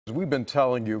We've been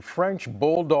telling you French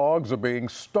bulldogs are being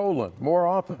stolen more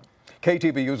often.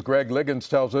 KTVU's Greg Liggins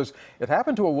tells us it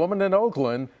happened to a woman in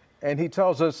Oakland, and he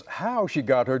tells us how she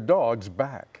got her dogs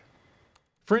back.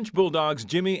 French bulldogs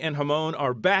Jimmy and Jamón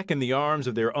are back in the arms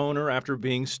of their owner after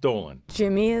being stolen.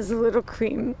 Jimmy is a little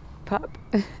cream pup.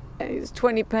 He's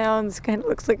 20 pounds, kind of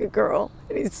looks like a girl,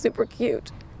 and he's super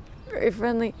cute, very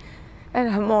friendly. And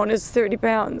Jamón is 30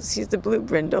 pounds. He's the blue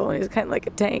brindle, and he's kind of like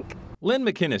a tank. Lynne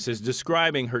McInnes is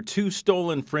describing her two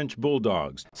stolen French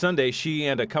bulldogs. Sunday, she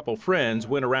and a couple friends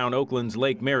went around Oakland's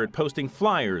Lake Merritt posting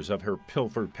flyers of her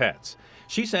pilfered pets.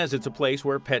 She says it's a place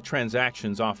where pet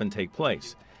transactions often take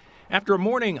place. After a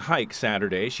morning hike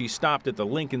Saturday, she stopped at the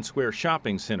Lincoln Square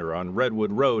Shopping Center on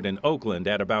Redwood Road in Oakland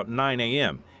at about 9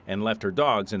 a.m. and left her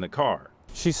dogs in the car.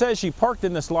 She says she parked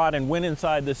in this lot and went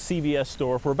inside the CVS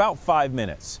store for about 5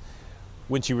 minutes.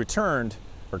 When she returned,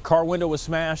 her car window was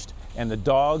smashed and the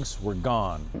dogs were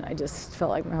gone. I just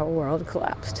felt like my whole world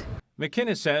collapsed.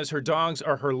 McInnes says her dogs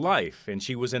are her life, and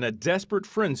she was in a desperate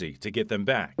frenzy to get them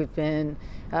back. We've been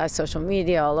social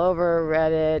media all over,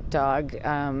 Reddit, dog,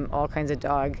 all kinds of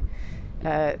dog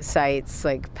sites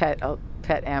like Pet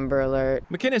Amber Alert.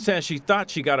 McInnes says she thought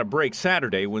she got a break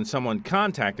Saturday when someone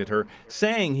contacted her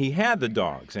saying he had the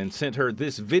dogs and sent her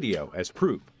this video as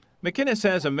proof. McInnes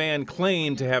says a man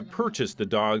claimed to have purchased the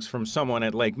dogs from someone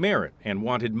at Lake Merritt and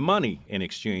wanted money in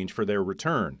exchange for their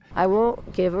return. I will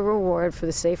give a reward for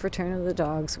the safe return of the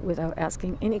dogs without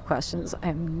asking any questions. I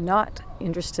am not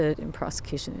interested in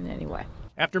prosecution in any way.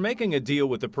 After making a deal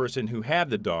with the person who had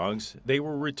the dogs, they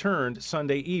were returned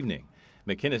Sunday evening.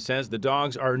 McInnes says the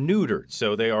dogs are neutered,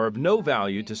 so they are of no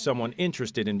value to someone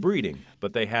interested in breeding,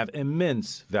 but they have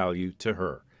immense value to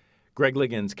her. Greg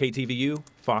Liggins, KTVU,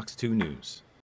 Fox 2 News.